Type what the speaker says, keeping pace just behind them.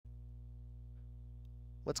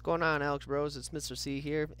What's going on, Alex Bros? It's Mr. C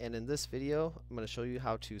here, and in this video I'm going to show you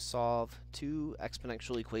how to solve two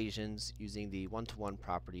exponential equations using the one-to-one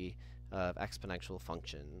property of exponential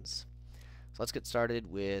functions. So let's get started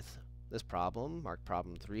with this problem, marked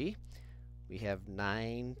problem 3. We have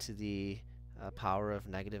 9 to the power of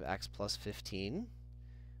negative x plus 15,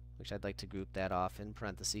 which I'd like to group that off in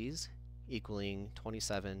parentheses, equaling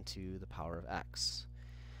 27 to the power of x.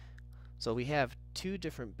 So we have two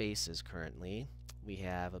different bases currently. We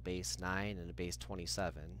have a base 9 and a base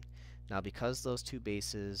 27. Now because those two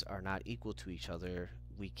bases are not equal to each other,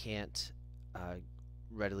 we can't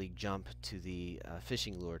readily jump to the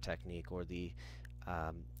fishing lure technique or the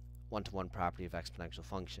one-to-one property of exponential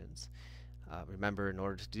functions. Remember, in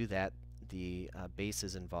order to do that, the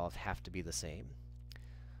bases involved have to be the same.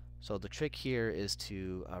 So the trick here is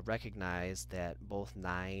to recognize that both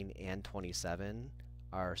 9 and 27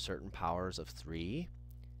 are certain powers of 3.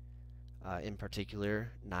 In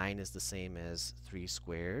particular, 9 is the same as 3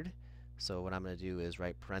 squared. So what I'm going to do is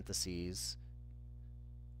write parentheses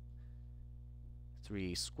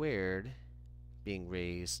 3 squared being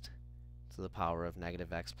raised to the power of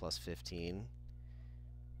negative x plus 15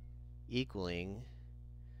 equaling,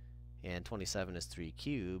 and 27 is 3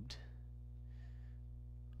 cubed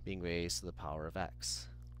being raised to the power of x.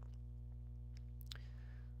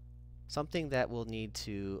 Something that we'll need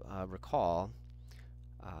to recall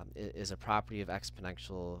is a property of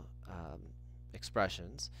exponential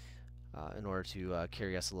expressions in order to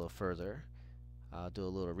carry us a little further. Do a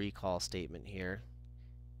little recall statement here.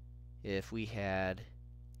 If we had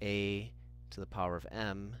a to the power of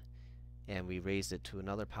m and we raised it to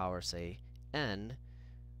another power, say n,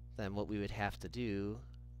 then what we would have to do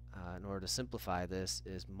in order to simplify this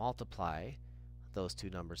is multiply those two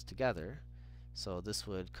numbers together. So this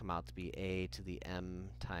would come out to be a to the m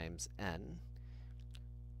times n.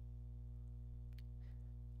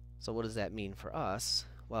 So what does that mean for us?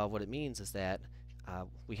 Well, what it means is that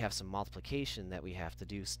we have some multiplication that we have to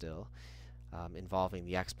do still involving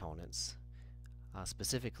the exponents.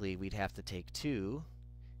 Specifically, we'd have to take 2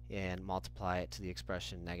 and multiply it to the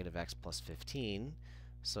expression negative x plus 15.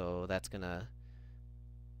 So that's going to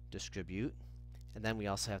distribute. And then we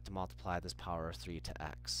also have to multiply this power of 3 to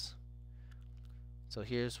x. So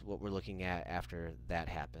here's what we're looking at after that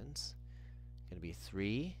happens. It's going to be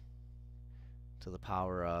 3 to the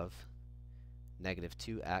power of negative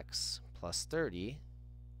 2x plus 30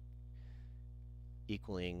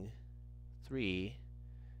 equaling 3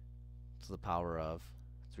 to the power of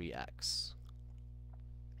 3x.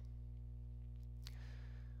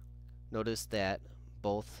 Notice that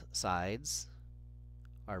both sides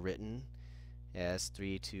are written as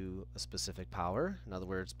 3 to a specific power. In other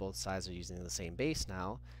words, both sides are using the same base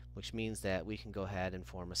now, which means that we can go ahead and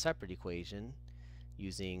form a separate equation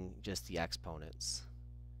using just the exponents.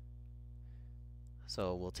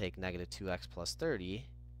 So we'll take negative 2x plus 30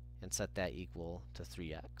 and set that equal to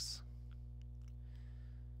 3x.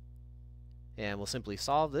 And we'll simply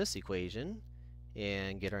solve this equation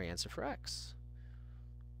and get our answer for x.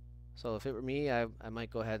 So if it were me, I might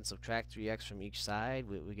go ahead and subtract 3x from each side.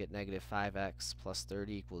 We get negative 5x plus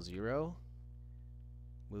 30 equals 0.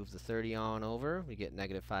 Move the 30 on over. We get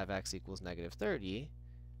negative 5x equals negative 30,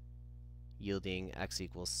 yielding x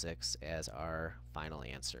equals 6 as our final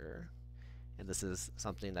answer. And this is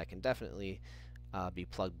something that can definitely be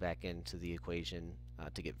plugged back into the equation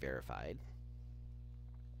to get verified.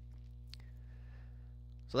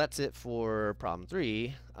 So that's it for problem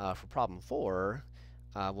 3. For problem 4,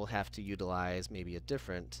 we'll have to utilize maybe a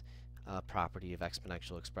different property of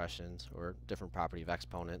exponential expressions or different property of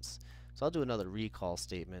exponents. So I'll do another recall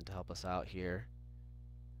statement to help us out here.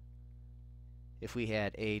 If we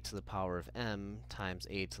had a to the power of m times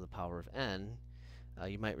a to the power of n,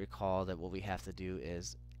 you might recall that what we have to do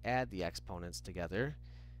is add the exponents together,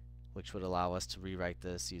 which would allow us to rewrite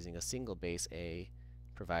this using a single base a,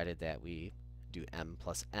 provided that we do m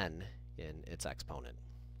plus n in its exponent.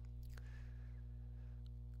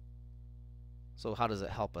 So how does it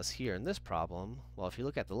help us here in this problem? Well, if you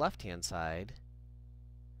look at the left-hand side,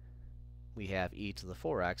 we have e to the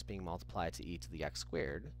 4x being multiplied to e to the x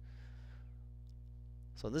squared.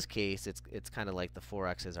 So in this case, it's kind of like the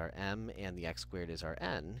 4x is our m and the x squared is our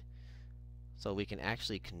n. So we can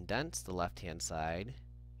actually condense the left-hand side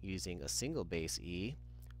using a single base e,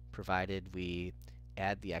 provided we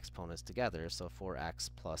add the exponents together, so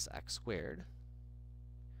 4x plus x squared.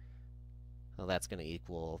 Well, that's going to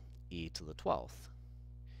equal e to the 12th.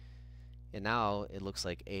 And now it looks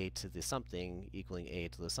like a to the something equaling a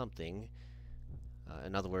to the something.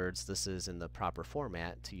 In other words, this is in the proper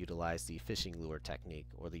format to utilize the fishing lure technique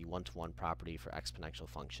or the one-to-one property for exponential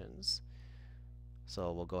functions.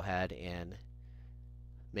 So we'll go ahead and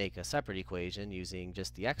make a separate equation using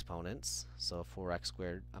just the exponents. So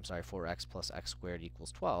 4x plus x squared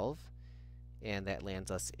equals 12, and that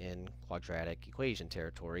lands us in quadratic equation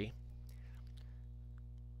territory.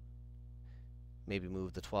 Maybe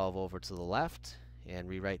move the 12 over to the left and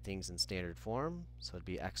rewrite things in standard form. So it'd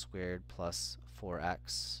be x squared plus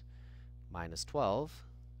 4x minus 12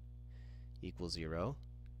 equals 0.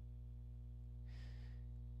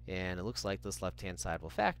 And it looks like this left-hand side will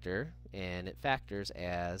factor, and it factors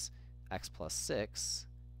as x plus 6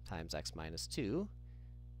 times x minus 2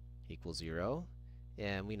 equals 0.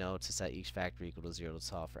 And we know to set each factor equal to 0 to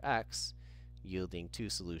solve for x, yielding two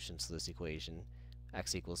solutions to this equation,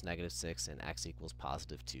 x equals -6 and x equals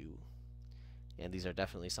 +2. And these are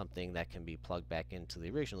definitely something that can be plugged back into the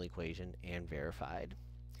original equation and verified.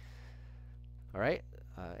 Alright,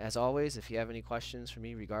 as always, if you have any questions for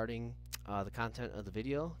me regarding the content of the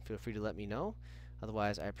video, feel free to let me know.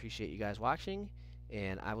 Otherwise, I appreciate you guys watching,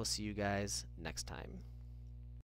 and I will see you guys next time.